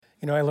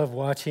You know, I love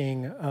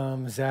watching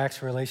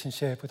Zach's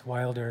relationship with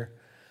Wilder,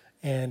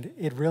 and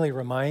it really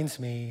reminds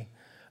me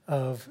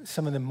of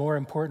some of the more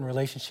important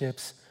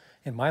relationships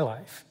in my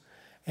life.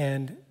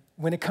 And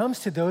when it comes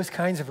to those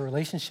kinds of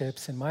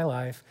relationships in my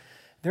life,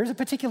 there's a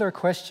particular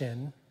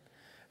question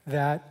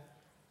that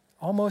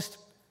almost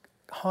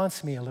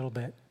haunts me a little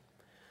bit.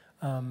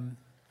 And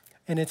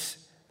it's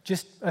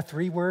just a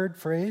 3-word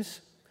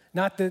phrase,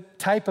 not the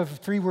type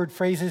of 3-word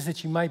phrases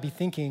that you might be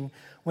thinking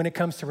when it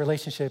comes to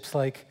relationships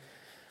like,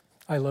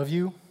 I love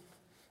you.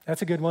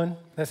 That's a good one.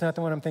 That's not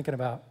the one I'm thinking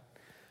about.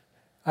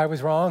 I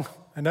was wrong.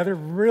 Another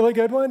really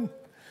good one.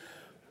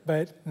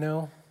 But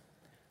no,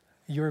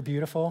 you're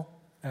beautiful.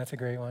 That's a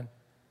great one.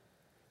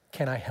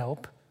 Can I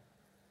help?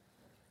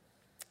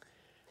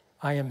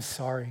 I am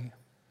sorry.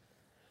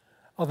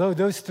 Although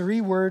those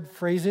 3-word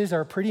phrases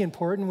are pretty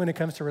important when it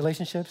comes to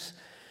relationships,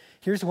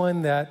 here's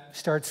one that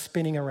starts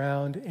spinning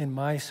around in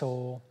my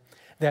soul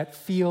that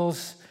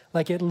feels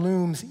like it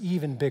looms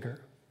even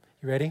bigger.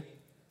 You ready?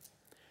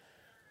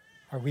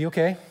 Are we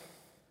okay?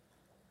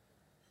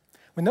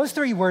 When those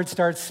 3 words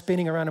start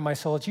spinning around in my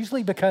soul, it's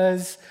usually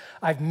because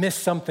I've missed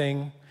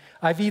something.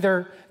 I've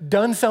either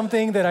done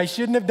something that I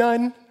shouldn't have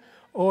done,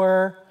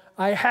 or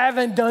I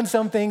haven't done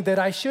something that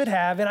I should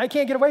have, and I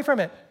can't get away from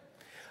it.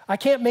 I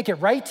can't make it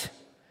right.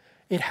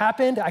 It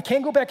happened. I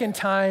can't go back in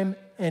time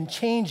and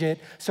change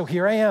it, so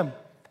here I am.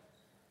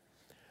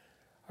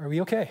 Are we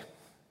okay?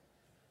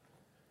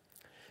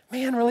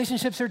 Man,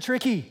 relationships are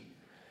tricky.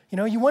 You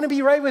know, you want to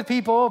be right with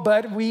people,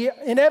 but we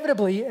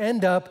inevitably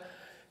end up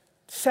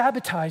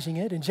sabotaging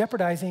it and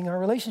jeopardizing our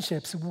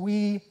relationships.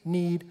 We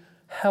need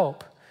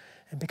help.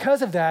 And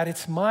because of that,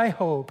 it's my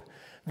hope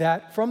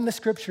that from the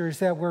scriptures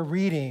that we're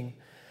reading,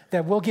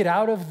 that we'll get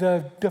out of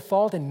the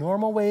default and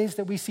normal ways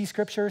that we see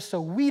scripture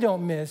so we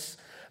don't miss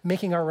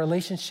making our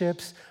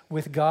relationships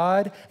with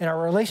God and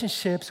our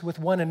relationships with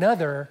one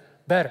another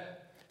better.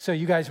 So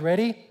you guys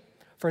ready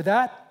for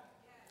that?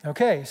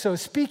 Okay, so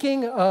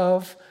speaking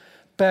of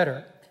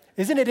better,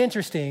 isn't it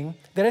interesting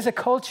that as a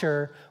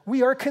culture,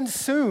 we are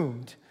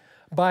consumed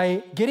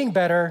by getting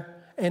better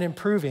and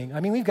improving? I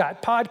mean, we've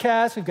got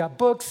podcasts, we've got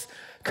books,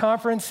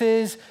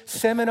 conferences,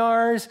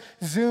 seminars,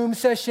 Zoom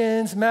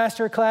sessions,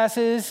 master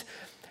classes.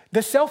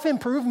 The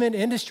self-improvement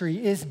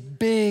industry is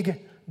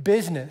big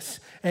business,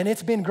 and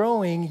it's been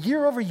growing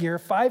year over year,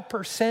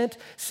 5%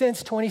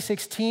 since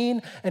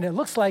 2016, and it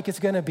looks like it's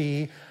going to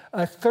be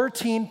a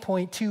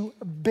 $13.2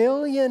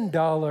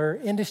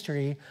 billion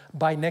industry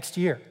by next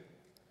year.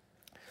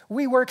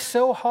 We work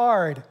so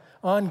hard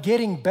on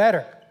getting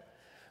better.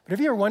 But have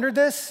you ever wondered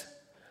this?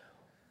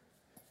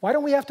 Why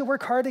don't we have to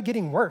work hard at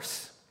getting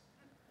worse?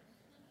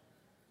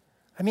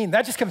 I mean,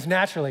 that just comes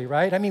naturally,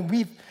 right? I mean,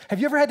 have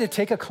you ever had to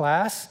take a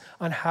class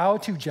on how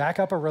to jack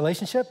up a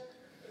relationship?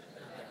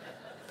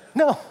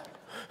 No.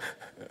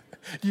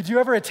 Did you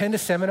ever attend a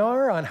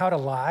seminar on how to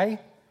lie?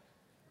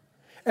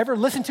 Ever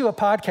listen to a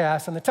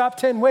podcast on the top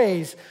 10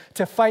 ways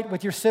to fight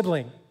with your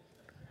sibling?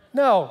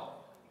 No.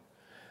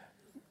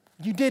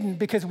 You didn't,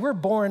 because we're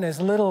born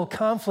as little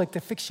conflict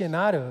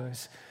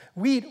aficionados.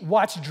 We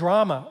watch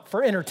drama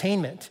for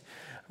entertainment.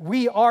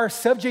 We are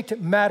subject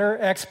matter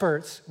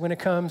experts when it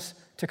comes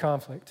to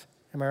conflict.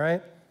 Am I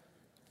right?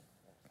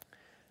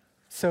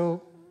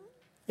 So,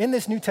 in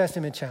this New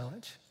Testament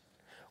challenge,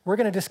 we're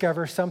going to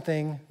discover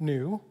something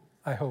new,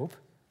 I hope,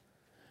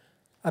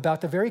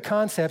 about the very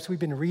concepts we've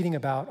been reading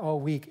about all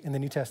week in the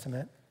New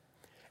Testament.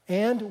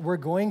 And we're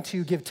going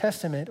to give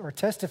testament or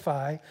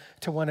testify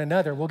to one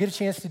another. We'll get a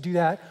chance to do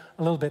that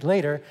a little bit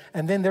later,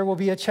 and then there will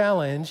be a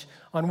challenge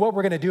on what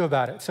we're going to do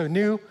about it. So,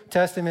 New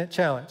Testament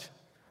challenge.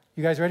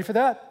 You guys ready for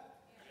that?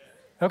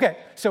 Okay,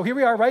 so here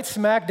we are right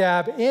smack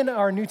dab in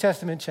our New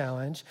Testament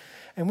challenge,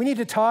 and we need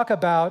to talk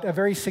about a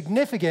very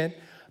significant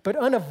but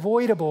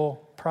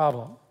unavoidable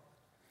problem.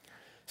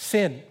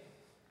 Sin.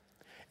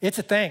 It's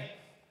a thing.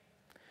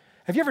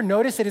 Have you ever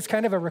noticed that it's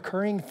kind of a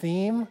recurring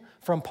theme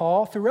from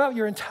Paul throughout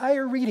your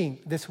entire reading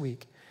this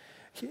week?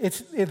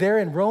 It's there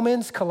in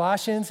Romans,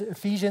 Colossians,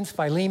 Ephesians,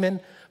 Philemon,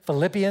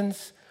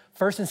 Philippians,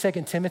 1st and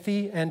 2nd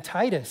Timothy, and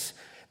Titus.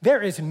 There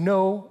is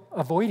no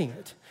avoiding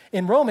it.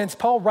 In Romans,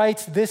 Paul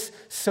writes this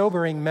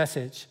sobering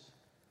message.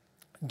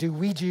 Do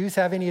we Jews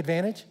have any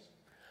advantage?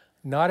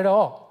 Not at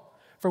all.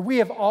 For we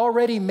have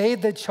already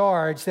made the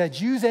charge that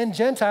Jews and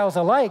Gentiles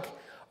alike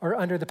are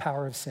under the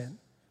power of sin.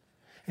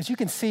 As you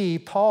can see,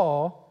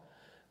 Paul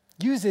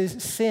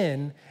uses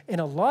sin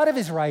in a lot of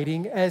his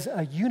writing as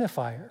a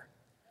unifier.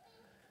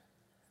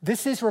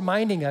 This is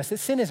reminding us that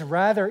sin is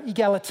rather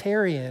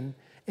egalitarian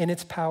in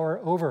its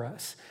power over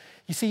us.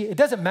 You see, it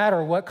doesn't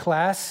matter what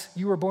class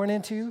you were born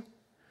into,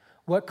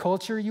 what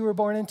culture you were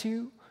born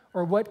into,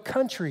 or what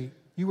country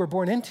you were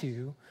born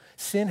into,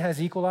 sin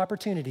has equal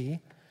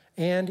opportunity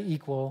and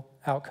equal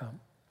outcome.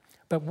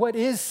 But what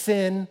is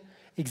sin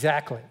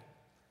exactly?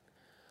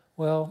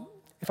 Well,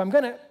 if I'm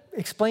going to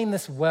explain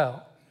this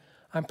well,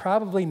 I'm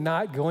probably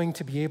not going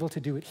to be able to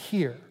do it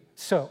here.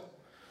 So,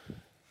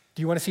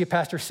 do you want to see a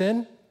pastor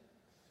sin?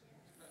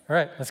 All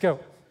right, let's go.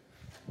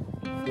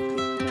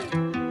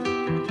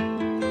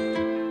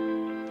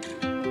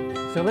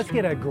 So let's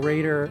get a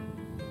greater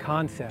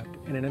concept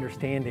and an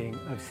understanding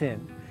of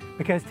sin.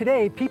 Because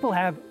today, people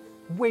have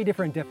way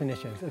different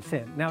definitions of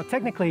sin. Now,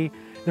 technically,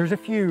 there's a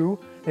few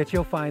that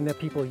you'll find that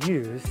people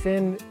use.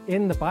 Sin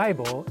in the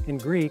Bible, in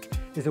Greek,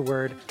 is a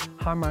word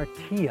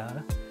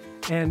hamartia,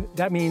 and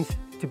that means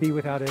to be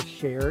without a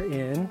share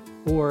in,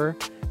 or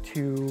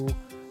to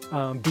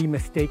be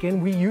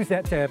mistaken. We use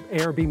that to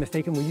err, be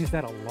mistaken. We use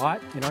that a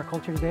lot in our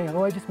culture today.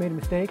 Oh, I just made a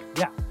mistake.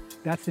 Yeah,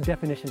 that's the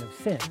definition of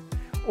sin.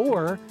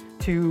 Or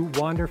to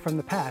wander from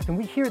the path. And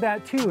we hear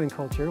that too in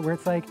culture, where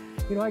it's like,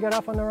 you know, I got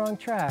off on the wrong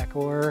track,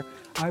 or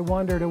I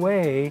wandered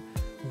away.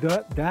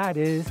 That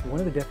is one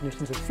of the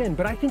definitions of sin.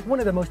 But I think one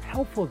of the most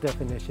helpful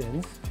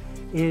definitions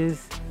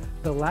is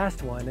the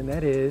last one, and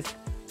that is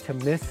to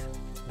miss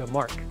the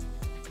mark.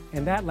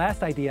 And that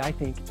last idea, I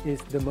think,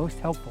 is the most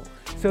helpful.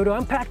 So to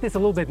unpack this a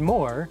little bit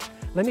more,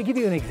 let me give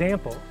you an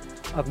example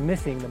of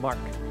missing the mark.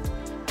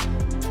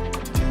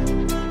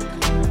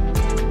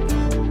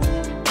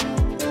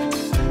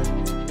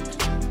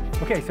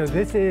 Okay, so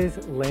this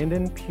is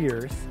Landon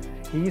Pierce.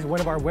 He's one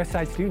of our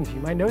Westside students.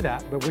 You might know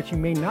that, but what you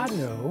may not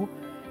know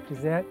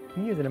is that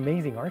he is an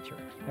amazing archer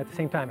at the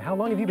same time. How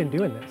long have you been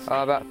doing this?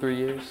 About 3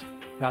 years.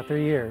 About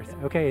 3 years.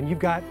 Okay, and you've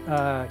got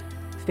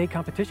state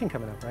competition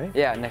coming up, right?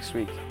 Yeah, next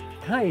week.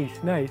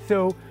 Nice, nice.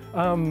 So,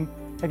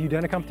 have you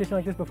done a competition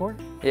like this before?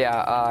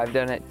 Yeah, I've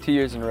done it 2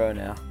 years in a row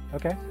now.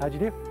 Okay, how'd you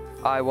do?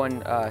 I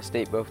won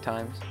state both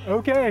times.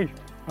 Okay,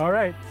 all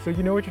right. So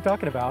you know what you're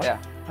talking about. Yeah.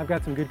 I've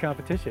got some good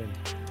competition.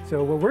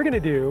 So what we're gonna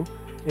do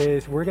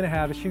is we're gonna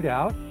have a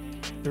shootout,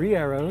 3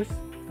 arrows.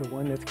 The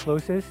one that's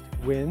closest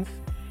wins.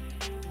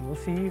 And we'll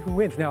see who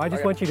wins. Now, I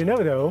just want you to know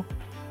though,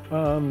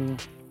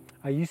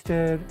 I used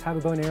to have a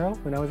bow and arrow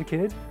when I was a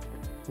kid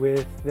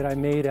that I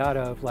made out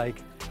of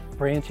like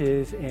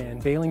branches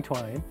and baling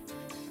twine.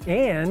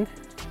 And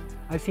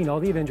I've seen all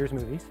the Avengers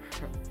movies.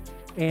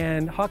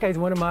 And Hawkeye's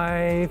one of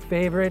my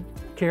favorite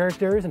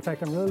characters. In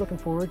fact, I'm really looking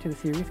forward to the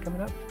series coming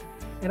up.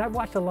 And I've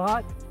watched a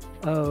lot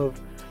of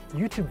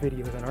YouTube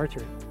videos on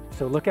archery.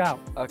 So look out.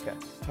 Okay.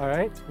 All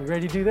right, you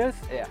ready to do this?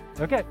 Yeah.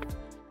 Okay.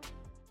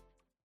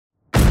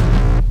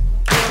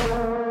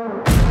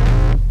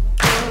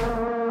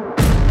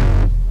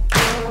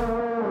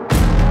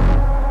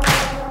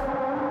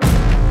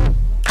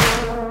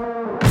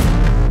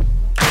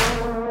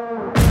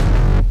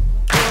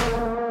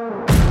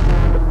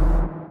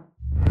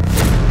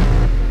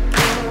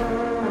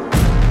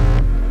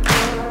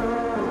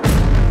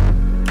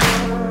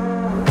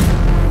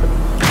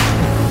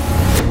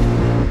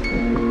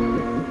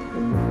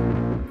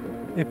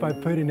 If I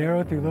put an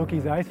arrow through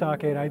Loki's eye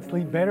socket, I'd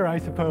sleep better, I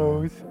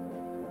suppose.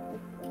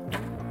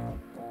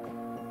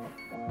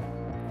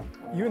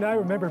 You and I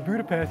remember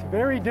Budapest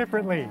very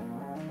differently.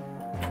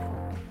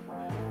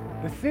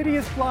 The city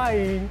is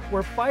flying,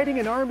 we're fighting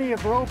an army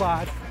of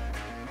robots,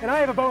 and I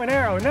have a bow and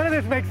arrow. None of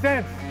this makes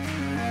sense.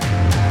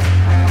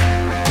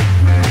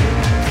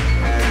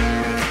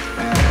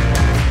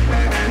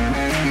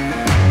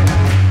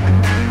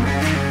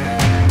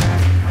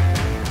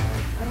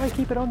 How do I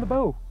keep it on the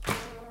bow?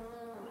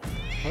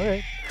 All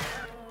right.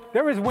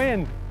 There was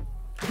wind.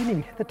 I didn't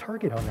even hit the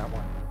target on that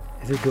one.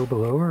 Does it go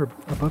below or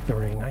above the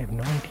ring? I have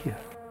no idea.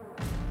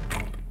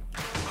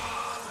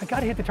 I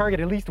gotta hit the target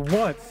at least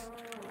once.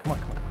 Come on,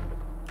 come on, come on.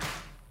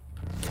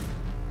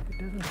 It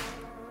doesn't.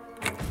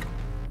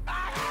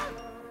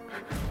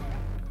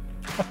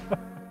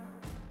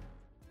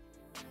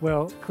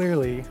 Well,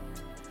 clearly,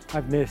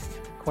 I've missed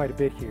quite a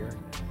bit here.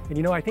 And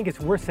you know, I think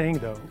it's worth saying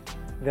though,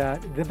 that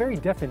the very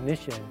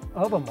definition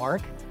of a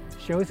mark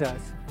shows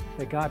us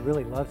that God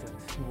really loves us.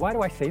 Why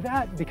do I say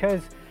that?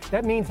 Because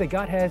that means that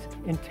God has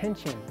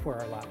intention for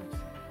our lives.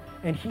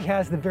 And He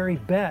has the very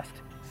best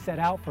set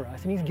out for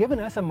us. And He's given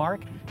us a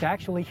mark to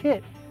actually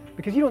hit.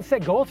 Because you don't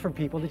set goals for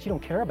people that you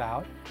don't care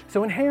about.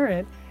 So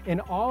inherent in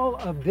all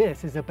of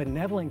this is a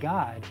benevolent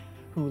God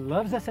who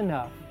loves us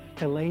enough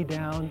to lay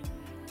down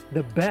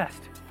the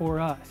best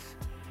for us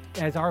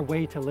as our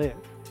way to live.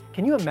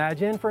 Can you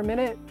imagine for a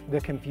minute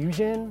the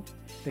confusion,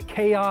 the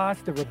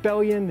chaos, the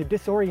rebellion, the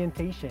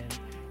disorientation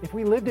if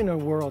we lived in a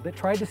world that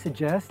tried to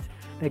suggest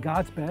that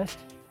God's best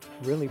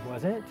really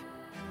wasn't,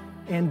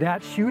 and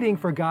that shooting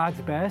for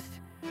God's best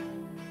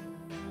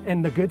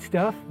and the good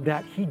stuff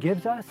that He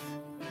gives us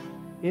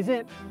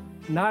isn't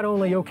not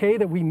only okay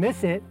that we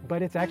miss it,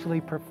 but it's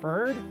actually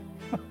preferred?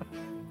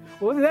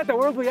 Well, isn't that the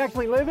world we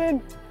actually live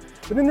in?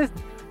 But then this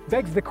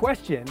begs the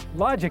question,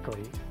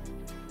 logically,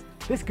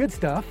 this good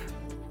stuff,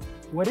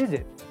 what is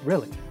it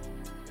really?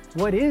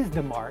 What is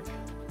the mark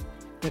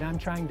that I'm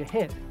trying to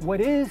hit? What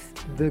is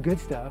the good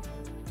stuff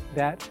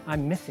that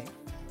I'm missing?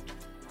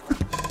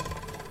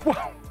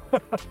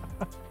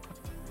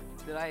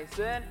 Did I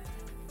sin?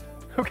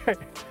 Okay,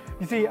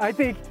 you see, I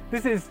think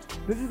this is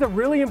a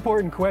really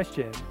important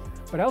question,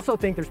 but I also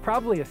think there's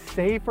probably a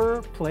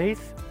safer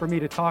place for me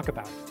to talk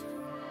about it.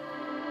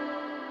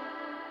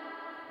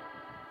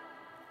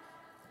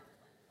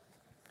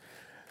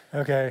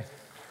 Okay.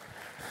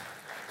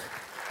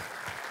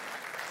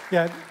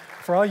 Yeah,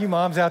 for all you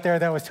moms out there,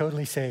 that was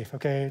totally safe,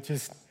 okay?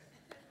 Just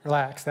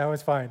relax, that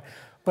was fine.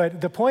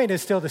 But the point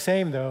is still the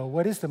same, though.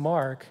 What is the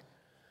mark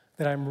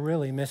that I'm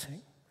really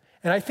missing?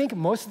 And I think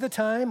most of the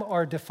time,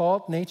 our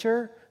default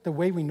nature, the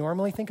way we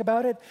normally think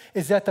about it,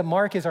 is that the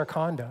mark is our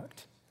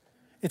conduct.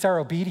 It's our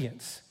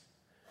obedience.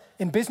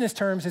 In business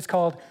terms, it's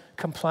called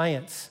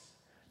compliance.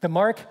 The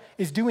mark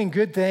is doing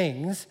good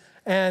things,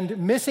 and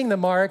missing the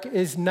mark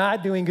is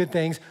not doing good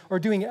things or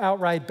doing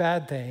outright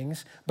bad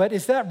things. But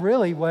is that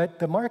really what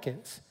the mark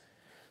is?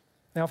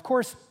 Now, of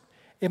course,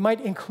 it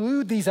might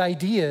include these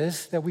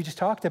ideas that we just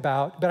talked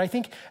about, but I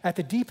think at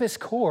the deepest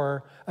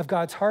core of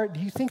God's heart, do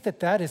you think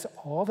that that is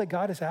all that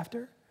God is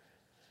after?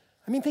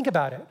 I mean, think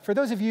about it. For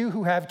those of you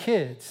who have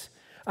kids,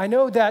 I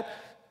know that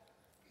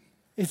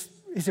is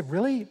it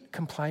really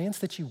compliance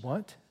that you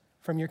want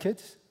from your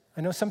kids?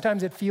 I know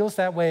sometimes it feels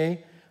that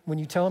way when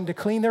you tell them to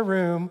clean their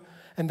room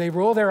and they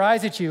roll their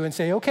eyes at you and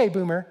say, okay,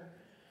 boomer.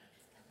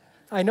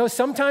 I know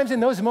sometimes in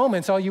those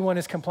moments all you want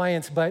is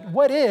compliance, but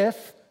what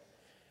if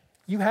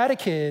you had a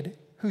kid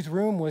whose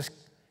room was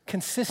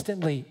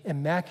consistently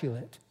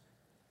immaculate,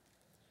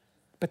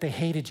 but they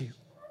hated you?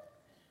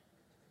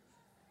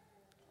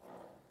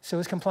 So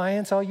is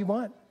compliance all you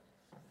want?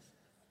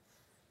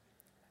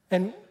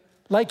 And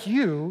like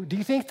you, do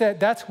you think that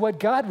that's what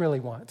God really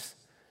wants?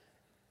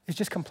 Is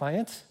just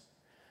compliance?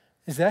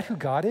 Is that who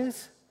God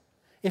is?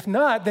 If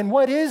not, then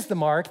what is the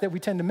mark that we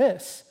tend to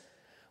miss?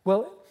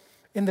 Well,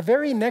 in the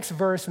very next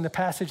verse in the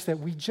passage that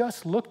we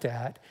just looked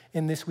at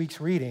in this week's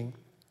reading,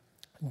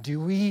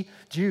 do we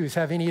Jews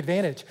have any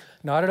advantage?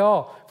 Not at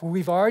all. For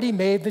we've already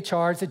made the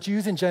charge that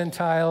Jews and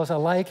Gentiles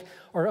alike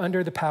are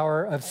under the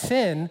power of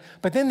sin.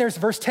 But then there's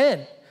verse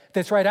 10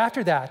 that's right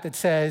after that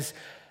says,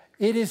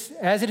 "It is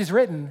as it is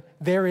written,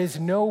 there is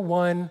no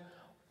one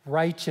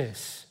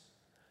righteous,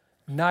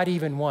 not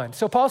even one."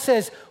 So Paul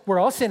says we're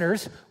all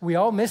sinners. We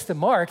all miss the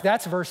mark.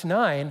 That's verse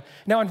 9.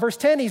 Now in verse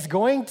 10, he's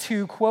going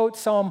to quote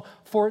Psalm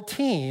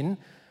 14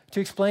 to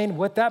explain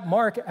what that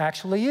mark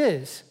actually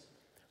is: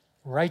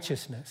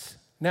 righteousness.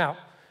 Now,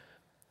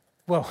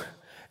 well,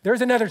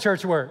 there's another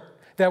church word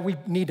that we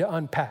need to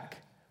unpack: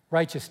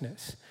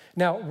 righteousness.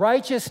 Now,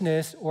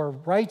 righteousness or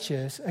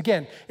righteous,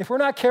 again, if we're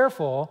not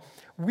careful,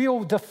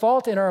 we'll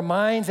default in our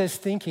minds as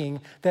thinking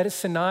that it's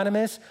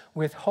synonymous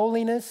with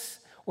holiness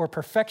or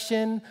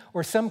perfection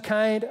or some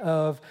kind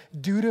of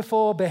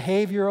dutiful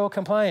behavioral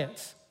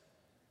compliance.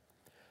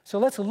 So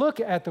let's look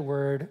at the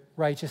word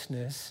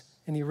righteousness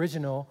in the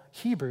original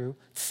Hebrew,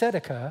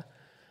 tzedakah.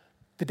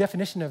 The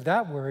definition of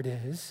that word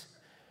is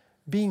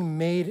being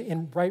made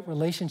in right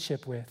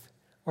relationship with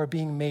or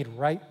being made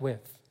right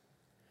with.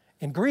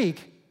 In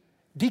Greek,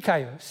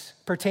 dikaios,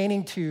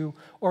 pertaining to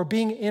or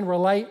being in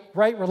right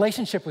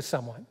relationship with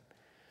someone.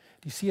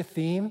 Do you see a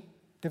theme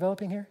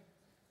developing here?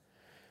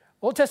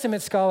 Old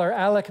Testament scholar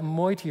Alec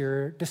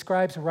Moitier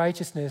describes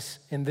righteousness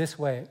in this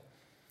way: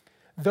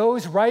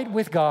 those right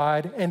with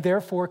God and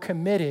therefore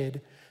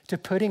committed to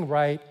putting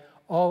right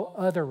all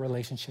other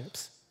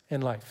relationships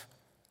in life.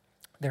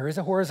 There is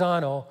a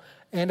horizontal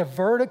and a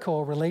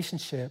vertical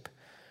relationship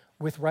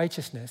with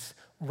righteousness,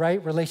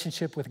 right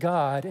relationship with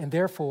God, and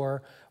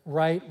therefore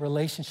right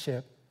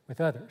relationship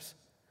with others.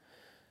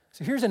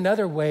 So here's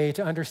another way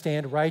to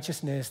understand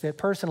righteousness that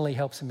personally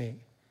helps me.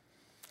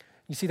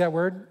 You see that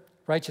word?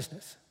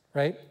 Righteousness,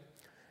 right?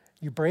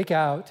 You break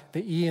out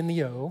the E and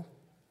the O,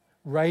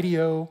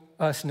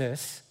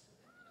 rightio-usness,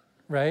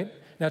 right?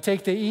 Now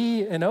take the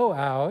E and O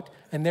out,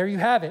 and there you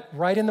have it,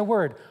 right in the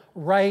word,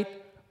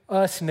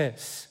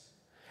 right-usness.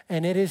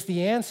 And it is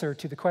the answer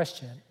to the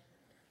question,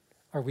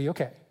 are we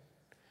okay?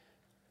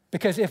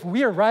 Because if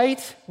we are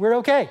right, we're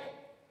okay.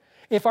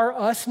 If our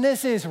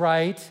usness is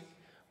right,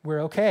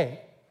 we're okay.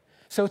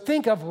 So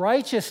think of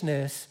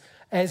righteousness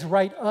as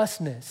right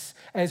usness,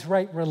 as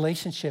right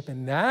relationship,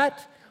 and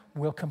that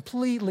will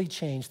completely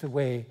change the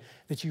way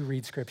that you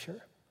read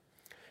Scripture.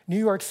 New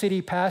York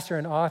City pastor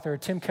and author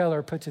Tim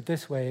Keller puts it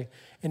this way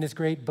in his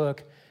great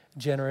book,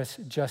 Generous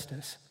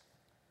Justice.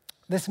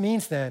 This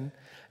means then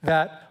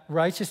that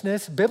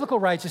righteousness, biblical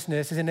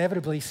righteousness, is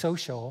inevitably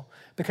social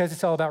because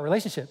it's all about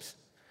relationships.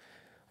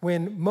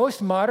 When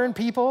most modern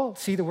people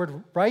see the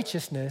word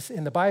righteousness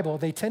in the Bible,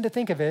 they tend to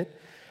think of it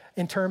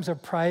in terms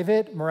of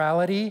private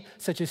morality,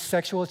 such as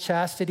sexual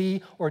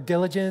chastity or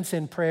diligence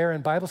in prayer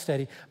and Bible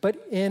study.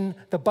 But in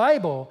the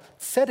Bible,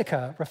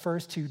 tzedakah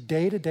refers to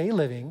day-to-day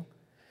living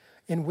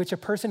in which a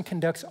person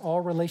conducts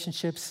all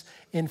relationships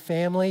in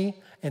family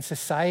and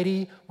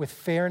society with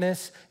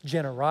fairness,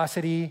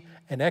 generosity,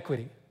 and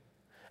equity.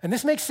 And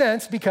this makes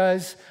sense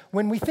because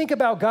when we think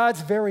about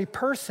God's very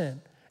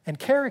person and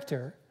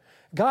character,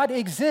 God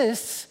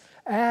exists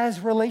as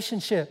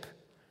relationship,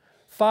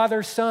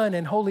 Father, Son,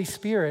 and Holy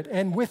Spirit.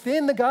 And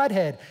within the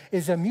Godhead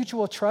is a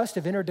mutual trust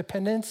of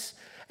interdependence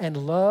and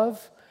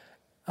love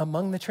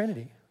among the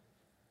Trinity.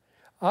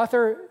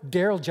 Author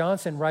Darrell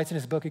Johnson writes in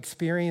his book,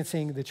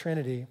 Experiencing the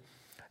Trinity,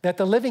 that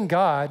the living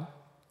God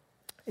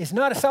is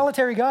not a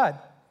solitary God.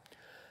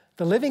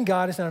 The living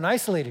God is not an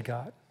isolated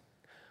God.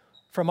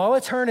 From all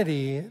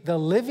eternity, the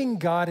living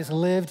God has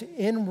lived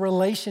in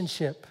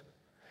relationship.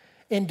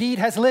 Indeed,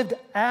 has lived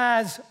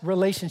as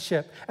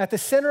relationship. At the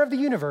center of the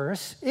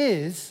universe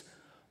is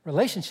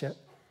relationship.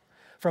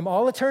 From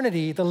all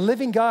eternity, the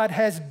living God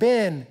has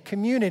been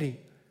community,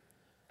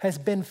 has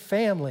been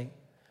family.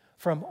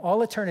 From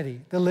all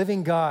eternity, the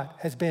living God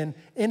has been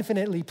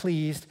infinitely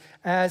pleased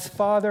as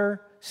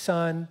Father,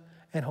 Son,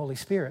 and Holy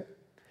Spirit.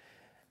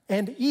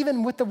 And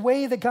even with the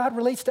way that God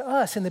relates to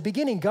us, in the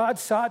beginning, God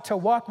sought to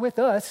walk with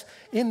us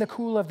in the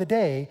cool of the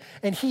day,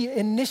 and he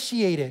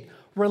initiated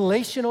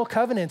relational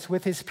covenants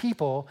with his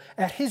people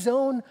at his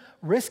own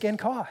risk and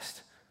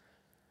cost.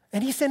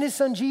 And he sent his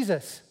son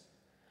Jesus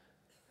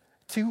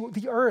to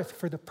the earth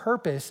for the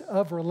purpose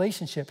of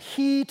relationship.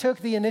 He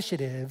took the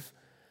initiative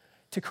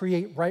to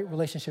create right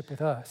relationship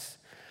with us.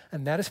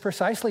 And that is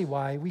precisely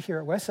why we here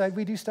at Westside,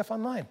 we do stuff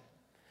online.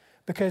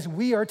 Because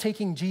we are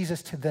taking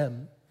Jesus to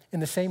them in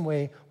the same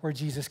way where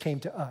Jesus came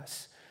to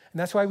us. And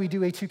that's why we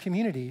do A2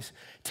 Communities,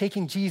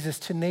 taking Jesus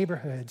to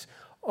neighborhoods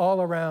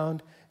all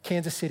around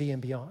Kansas City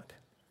and beyond.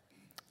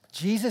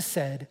 Jesus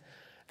said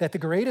that the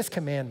greatest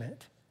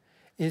commandment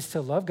is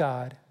to love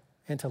God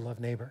and to love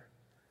neighbor.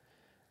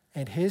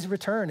 And his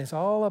return is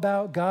all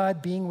about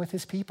God being with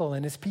his people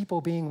and his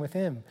people being with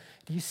him.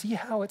 Do you see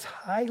how it's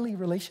highly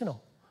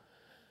relational?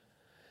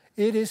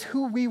 It is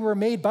who we were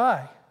made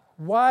by,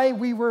 why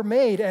we were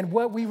made, and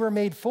what we were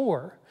made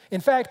for.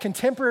 In fact,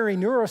 contemporary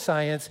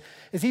neuroscience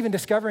is even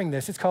discovering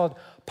this. It's called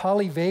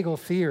polyvagal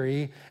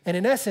theory. And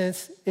in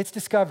essence, it's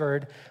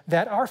discovered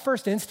that our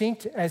first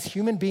instinct as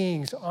human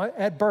beings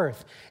at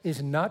birth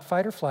is not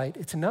fight or flight.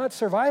 It's not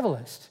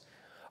survivalist.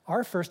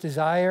 Our first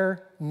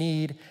desire,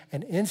 need,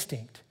 and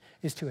instinct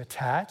is to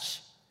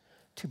attach,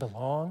 to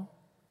belong,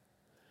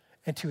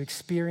 and to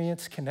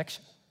experience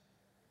connection.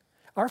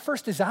 Our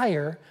first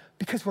desire,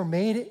 because we're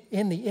made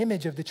in the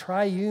image of the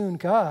triune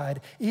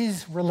God,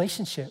 is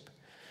relationship.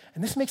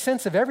 And this makes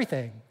sense of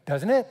everything,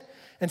 doesn't it?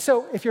 And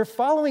so if you're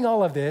following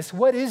all of this,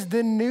 what is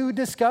the new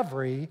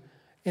discovery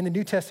in the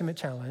New Testament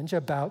challenge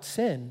about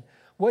sin?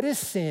 What is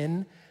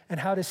sin, and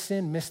how does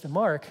sin miss the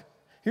mark?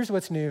 Here's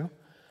what's new.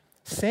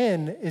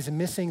 Sin is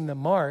missing the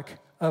mark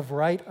of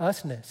right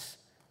usness,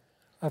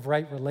 of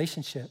right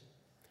relationship.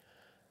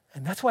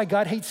 And that's why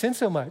God hates sin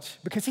so much,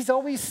 because he's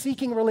always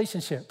seeking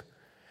relationship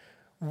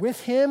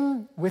with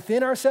him,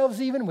 within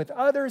ourselves even, with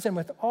others, and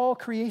with all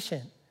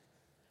creation.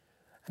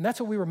 And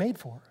that's what we were made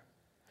for.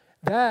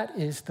 That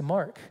is the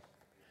mark.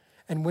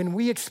 And when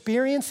we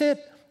experience it,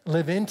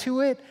 live into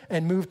it,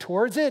 and move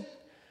towards it,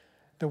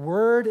 the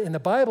word in the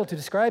Bible to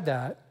describe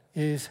that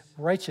is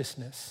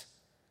righteousness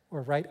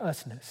or right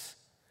usness.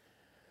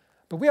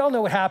 But we all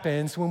know what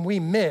happens when we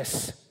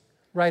miss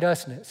right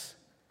usness,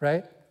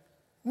 right?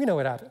 We know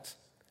what happens.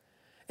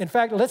 In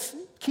fact, let's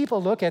keep a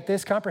look at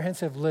this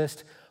comprehensive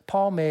list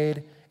Paul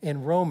made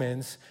in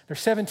Romans. There's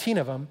 17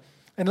 of them.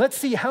 And let's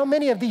see how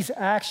many of these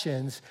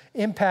actions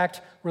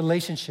impact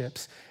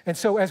relationships. And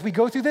so as we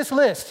go through this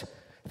list,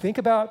 think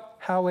about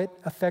how it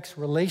affects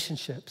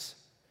relationships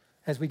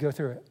as we go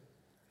through it.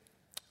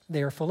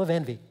 They are full of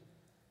envy,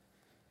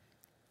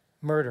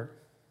 murder.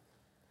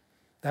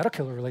 That'll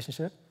kill a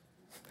relationship.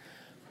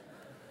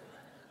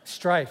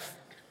 Strife,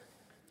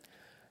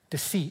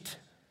 deceit,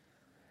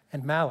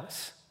 and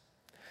malice.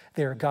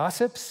 They are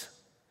gossips,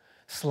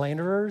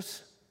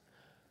 slanderers,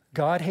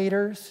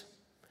 God-haters,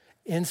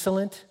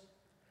 insolent,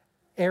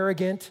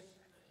 arrogant,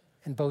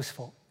 and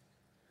boastful.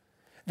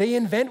 They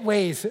invent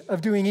ways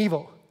of doing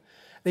evil.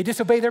 They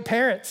disobey their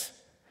parents.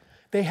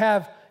 They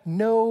have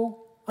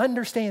no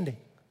understanding,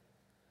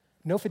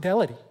 no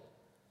fidelity,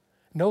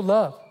 no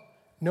love,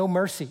 no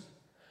mercy.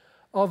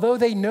 Although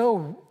they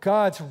know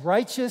God's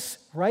righteous,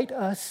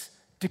 right-us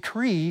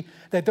decree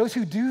that those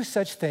who do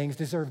such things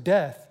deserve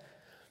death,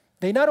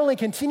 they not only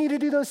continue to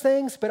do those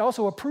things, but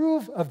also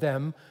approve of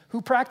them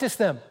who practice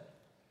them.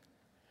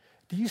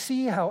 Do you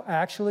see how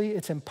actually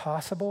it's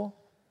impossible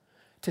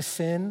to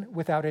sin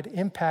without it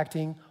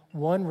impacting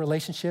one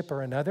relationship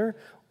or another,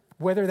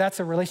 whether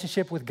that's a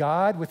relationship with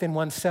God, within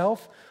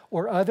oneself,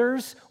 or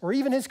others, or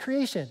even his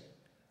creation?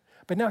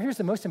 But now here's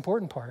the most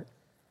important part.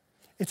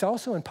 It's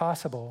also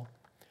impossible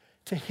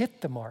to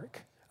hit the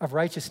mark of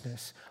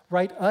righteousness,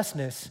 right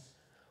usness,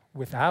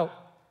 without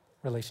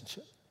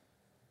relationship.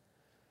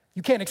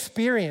 You can't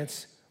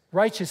experience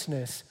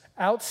righteousness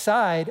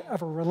outside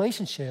of a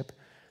relationship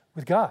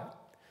with God,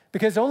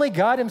 because only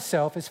God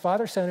himself, as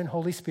Father, Son, and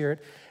Holy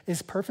Spirit,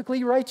 is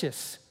perfectly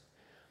righteous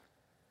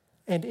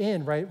and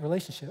in right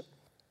relationship.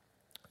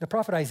 The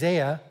prophet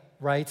Isaiah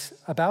writes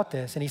about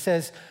this, and he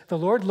says, "The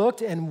Lord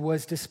looked and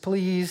was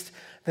displeased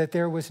that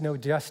there was no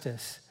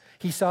justice.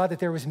 He saw that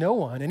there was no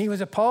one, and he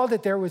was appalled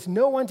that there was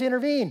no one to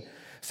intervene.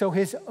 So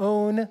his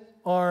own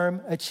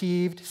arm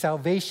achieved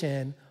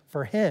salvation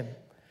for him,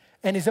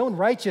 and his own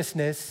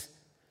righteousness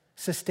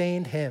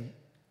sustained him."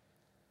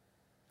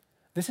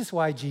 This is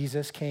why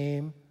Jesus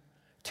came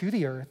to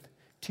the earth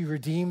to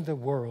redeem the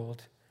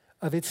world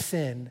of its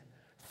sin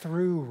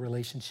through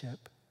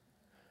relationship.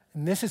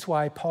 And this is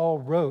why Paul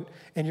wrote,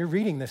 and you're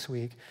reading this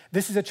week,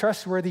 this is a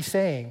trustworthy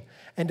saying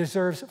and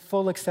deserves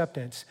full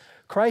acceptance.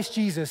 Christ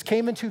Jesus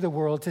came into the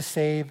world to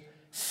save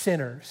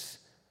sinners,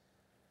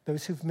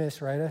 those who've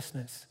missed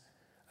righteousness,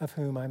 of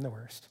whom I'm the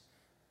worst.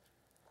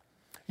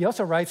 He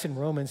also writes in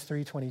Romans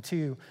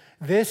 3:22,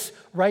 this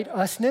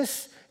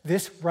righteousness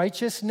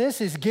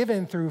is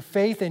given through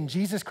faith in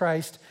Jesus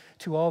Christ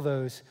to all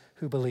those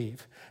who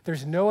believe.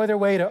 There's no other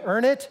way to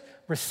earn it,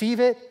 receive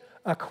it,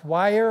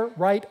 acquire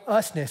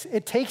righteousness.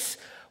 It takes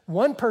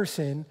one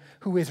person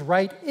who is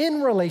right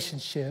in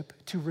relationship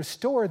to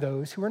restore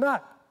those who are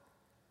not.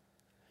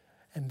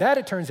 And that,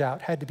 it turns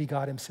out, had to be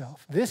God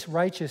himself. This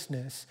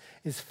righteousness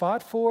is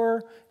fought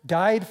for,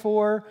 died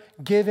for,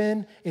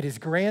 given, it is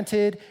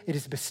granted, it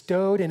is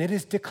bestowed, and it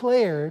is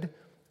declared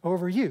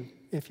over you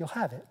if you'll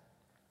have it.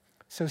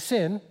 So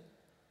sin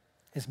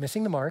is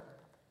missing the mark.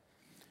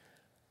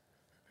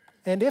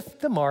 And if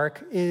the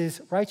mark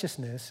is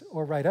righteousness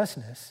or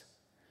righteousness,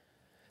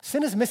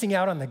 sin is missing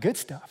out on the good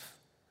stuff,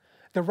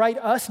 the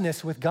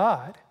righteousness with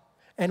God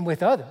and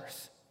with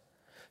others.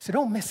 So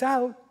don't miss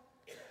out.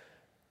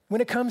 When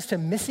it comes to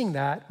missing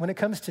that, when it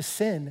comes to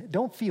sin,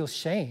 don't feel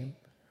shame.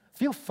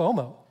 Feel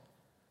FOMO.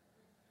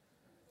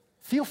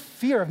 Feel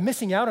fear of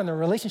missing out on the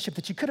relationship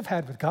that you could have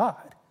had with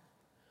God,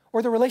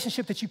 or the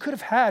relationship that you could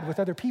have had with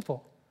other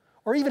people,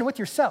 or even with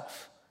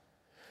yourself.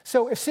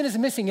 So if sin is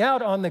missing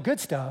out on the good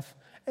stuff,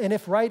 and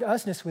if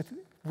righteousness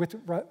with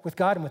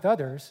God and with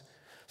others,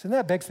 so then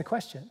that begs the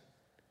question,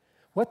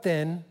 what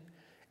then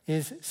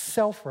is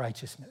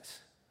self-righteousness?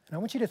 And I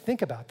want you to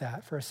think about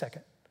that for a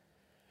second.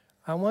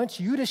 I want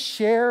you to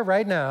share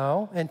right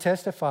now and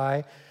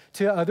testify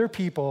to other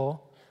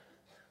people.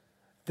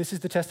 This is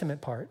the testament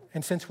part.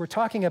 And since we're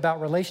talking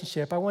about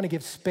relationship, I want to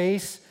give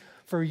space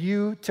for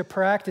you to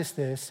practice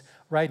this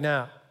right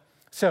now.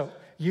 So,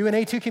 you in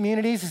A2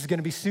 communities, this is going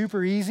to be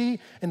super easy.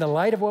 In the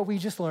light of what we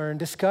just learned,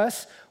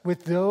 discuss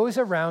with those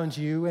around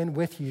you and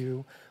with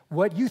you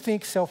what you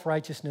think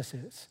self-righteousness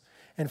is.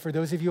 And for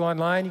those of you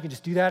online, you can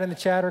just do that in the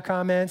chat or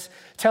comments.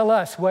 Tell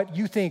us what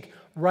you think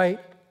right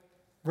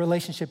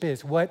relationship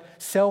is, what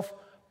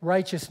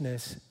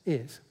self-righteousness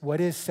is. What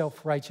is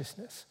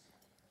self-righteousness?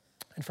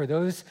 And for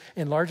those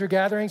in larger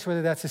gatherings,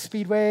 whether that's the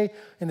Speedway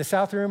in the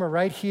South Room or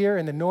right here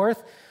in the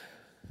North,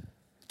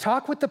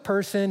 talk with the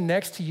person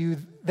next to you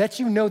that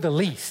you know the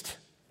least.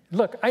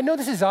 Look, I know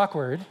this is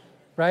awkward,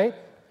 right?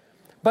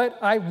 But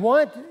I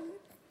want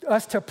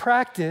us to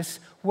practice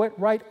what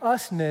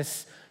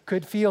righteousness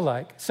could feel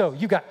like. So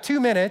you got 2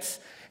 minutes.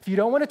 If you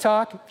don't want to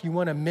talk, if you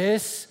want to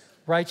miss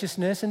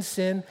righteousness and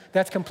sin,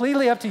 that's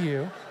completely up to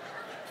you.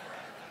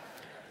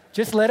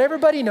 Just let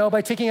everybody know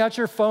by taking out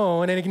your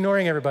phone and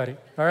ignoring everybody,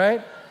 all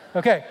right?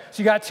 Okay,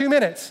 so you got 2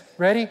 minutes.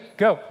 Ready?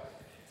 Go.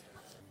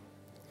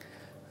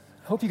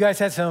 I hope you guys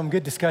had some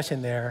good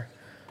discussion there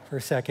for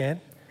a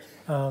second.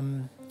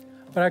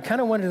 But I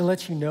kind of wanted to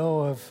let you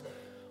know of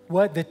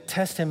what the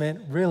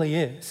testament really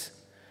is.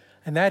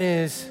 And that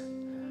is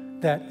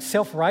that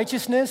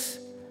self-righteousness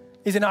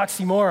is an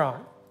oxymoron.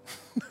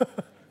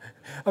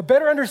 A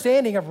better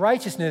understanding of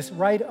righteousness,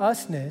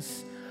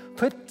 righteousness,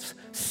 puts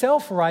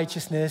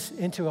self-righteousness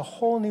into a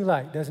whole new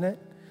light, doesn't it?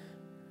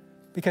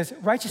 Because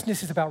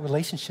righteousness is about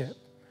relationship.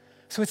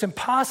 So it's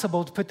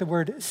impossible to put the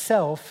word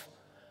self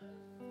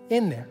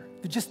in there.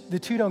 The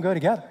two don't go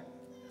together.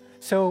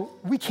 So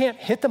we can't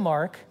hit the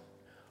mark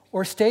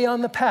or stay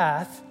on the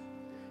path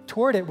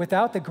toward it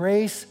without the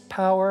grace,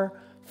 power,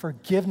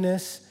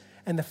 forgiveness,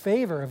 and the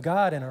favor of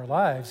God in our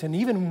lives. And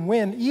even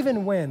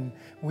when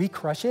we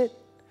crush it,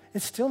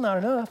 it's still not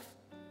enough.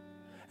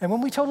 And when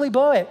we totally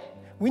blow it,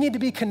 we need to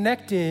be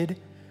connected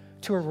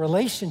to a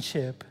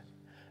relationship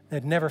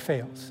that never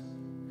fails.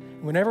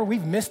 Whenever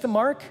we've missed the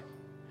mark,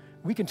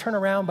 we can turn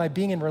around by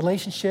being in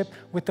relationship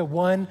with the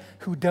one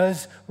who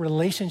does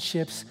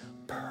relationships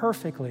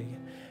perfectly.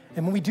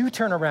 And when we do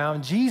turn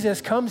around, Jesus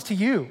comes to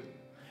you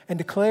and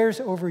declares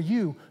over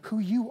you who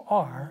you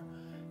are,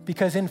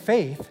 because in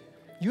faith,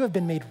 you have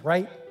been made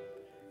right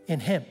in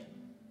him.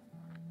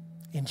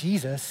 In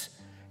Jesus,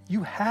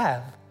 you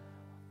have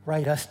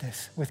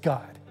righteousness with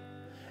God.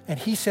 And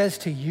he says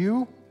to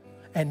you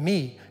and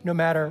me, no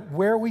matter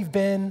where we've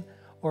been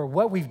or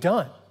what we've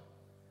done,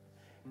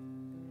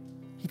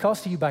 he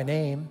calls to you by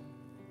name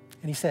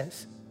and he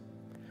says,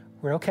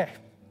 we're okay.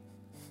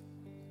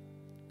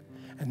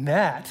 And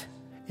that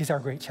is our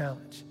great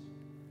challenge.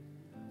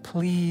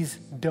 Please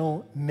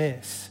don't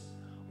miss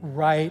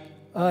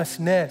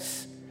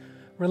righteousness.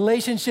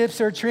 Relationships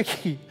are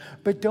tricky,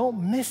 but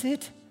don't miss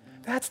it.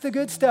 That's the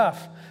good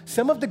stuff.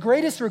 Some of the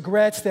greatest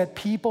regrets that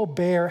people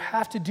bear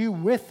have to do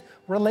with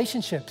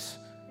relationships.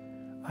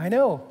 I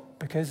know,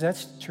 because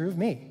that's true of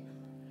me.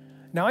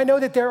 Now, I know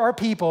that there are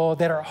people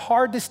that are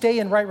hard to stay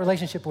in right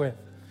relationship with.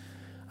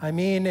 I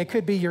mean, it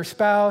could be your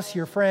spouse,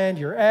 your friend,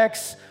 your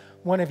ex,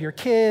 one of your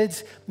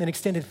kids, an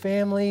extended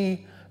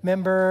family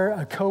member,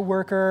 a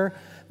coworker,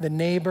 the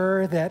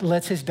neighbor that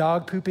lets his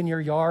dog poop in your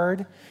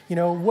yard,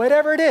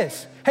 whatever it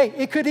is. Hey,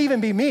 it could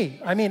even be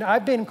me. I mean,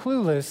 I've been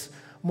clueless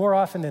more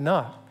often than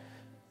not.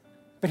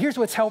 But here's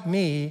what's helped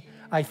me,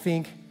 I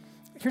think.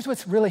 Here's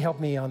what's really helped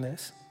me on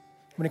this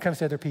when it comes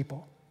to other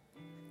people.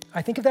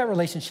 I think of that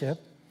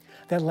relationship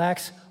that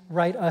lacks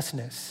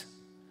righteousness,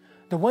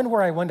 the one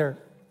where I wonder,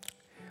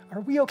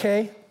 are we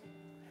okay?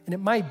 And it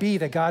might be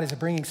that God is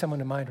bringing someone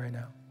to mind right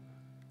now.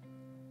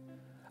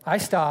 I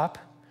stop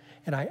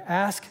and I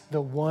ask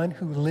the one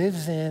who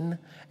lives in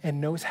and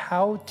knows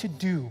how to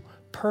do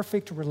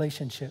perfect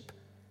relationship,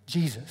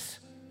 Jesus.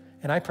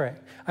 And I pray.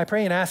 I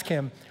pray and ask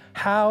him,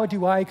 how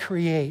do I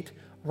create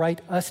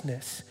right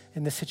usness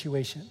in this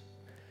situation?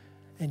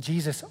 And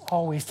Jesus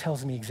always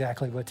tells me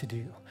exactly what to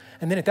do.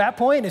 And then at that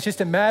point, it's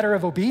just a matter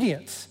of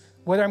obedience,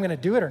 whether I'm going to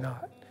do it or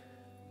not.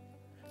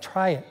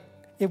 Try it.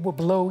 It will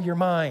blow your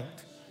mind.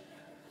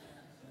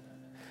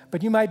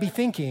 But you might be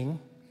thinking,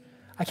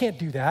 I can't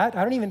do that.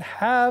 I don't even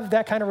have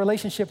that kind of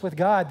relationship with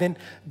God. Then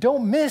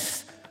don't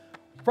miss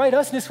right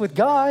usness with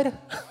God.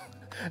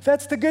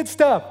 That's the good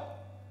stuff.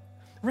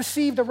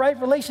 Receive the right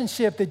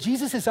relationship that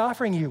Jesus is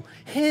offering you,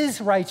 his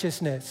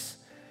righteousness.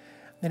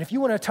 And if you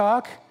want to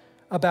talk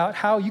about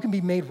how you can be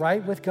made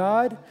right with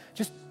God,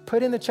 just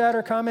put in the chat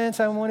or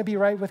comments, I want to be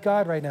right with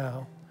God right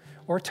now.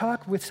 Or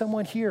talk with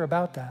someone here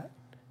about that.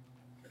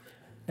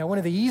 Now, one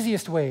of the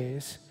easiest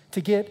ways to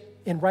get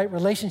in right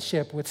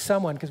relationship with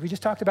someone, because we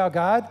just talked about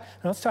God,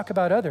 and let's talk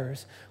about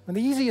others. One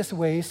of the easiest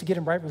ways to get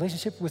in right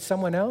relationship with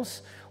someone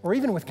else, or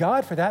even with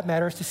God for that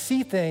matter, is to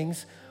see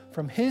things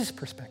from his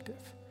perspective.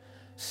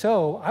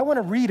 So I want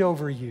to read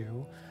over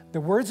you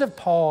the words of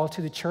Paul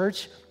to the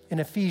church in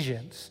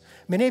Ephesians.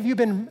 Many of you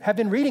have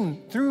been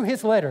reading through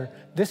his letter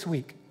this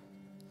week.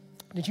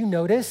 Did you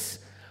notice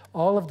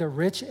all of the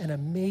rich and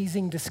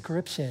amazing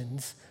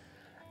descriptions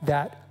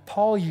that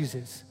Paul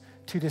uses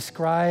to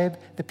describe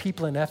the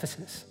people in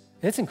Ephesus?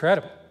 It's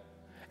incredible.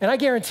 And I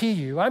guarantee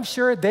you, I'm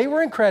sure they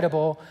were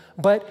incredible,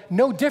 but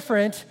no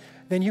different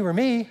than you or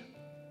me.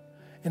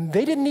 And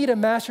they didn't need a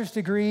master's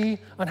degree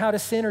on how to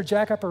sin or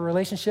jack up a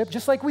relationship,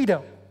 just like we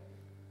don't.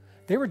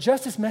 They were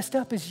just as messed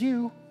up as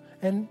you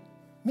and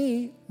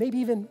me, maybe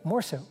even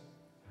more so.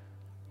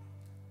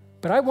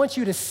 But I want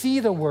you to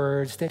see the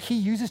words that he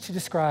uses to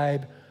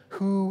describe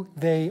who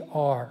they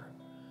are.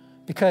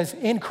 Because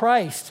in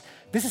Christ,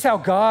 this is how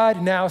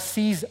God now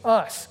sees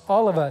us,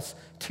 all of us,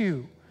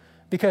 too.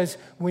 Because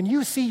when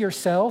you see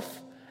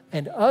yourself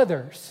and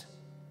others,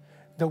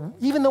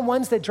 even the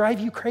ones that drive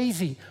you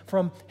crazy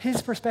from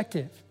his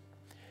perspective,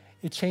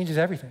 it changes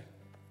everything.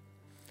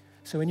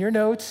 So in your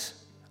notes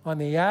on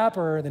the app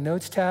or the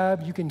notes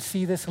tab, you can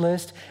see this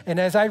list. And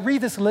as I read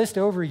this list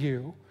over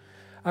you,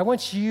 I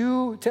want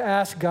you to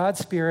ask God's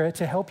Spirit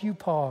to help you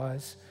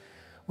pause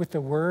with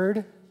the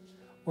word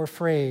or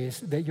phrase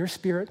that your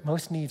spirit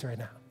most needs right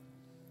now.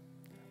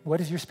 What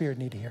does your spirit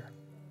need to hear?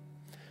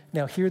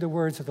 Now hear the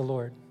words of the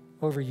Lord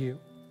over you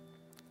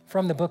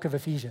from the book of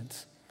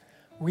Ephesians.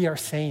 We are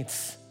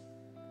saints.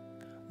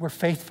 We're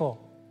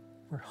faithful.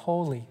 We're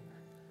holy.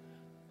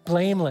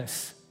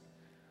 Blameless.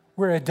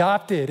 We're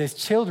adopted as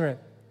children.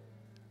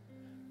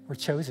 We're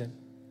chosen.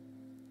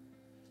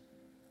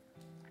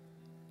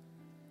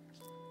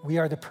 We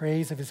are the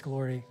praise of his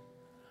glory,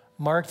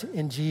 marked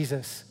in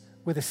Jesus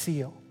with a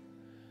seal,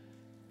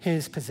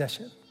 his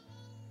possession.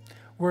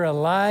 We're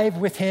alive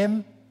with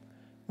him.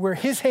 We're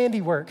his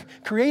handiwork,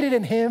 created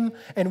in him,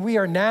 and we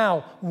are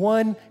now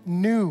one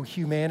new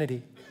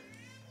humanity.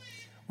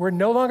 We're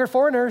no longer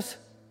foreigners.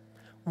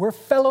 We're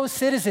fellow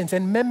citizens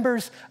and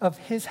members of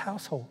his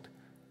household.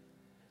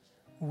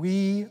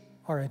 We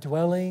are a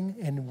dwelling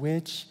in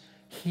which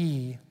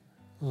he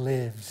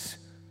lives.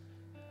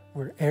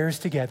 We're heirs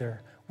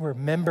together. We're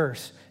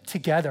members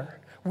together.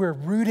 We're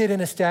rooted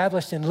and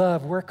established in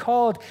love. We're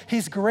called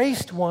his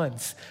graced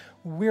ones.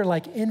 We're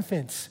like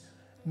infants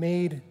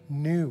made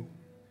new.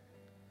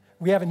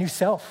 We have a new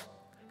self,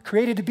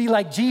 created to be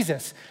like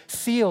Jesus,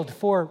 sealed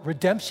for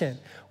redemption.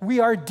 We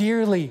are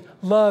dearly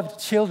loved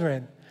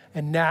children.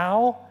 And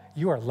now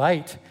you are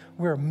light.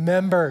 We're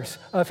members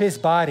of his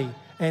body,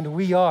 and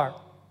we are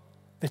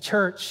the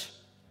church.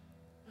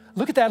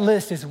 Look at that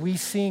list as we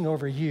sing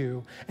over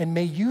you, and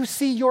may you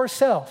see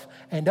yourself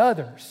and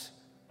others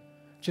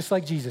just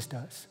like Jesus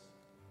does.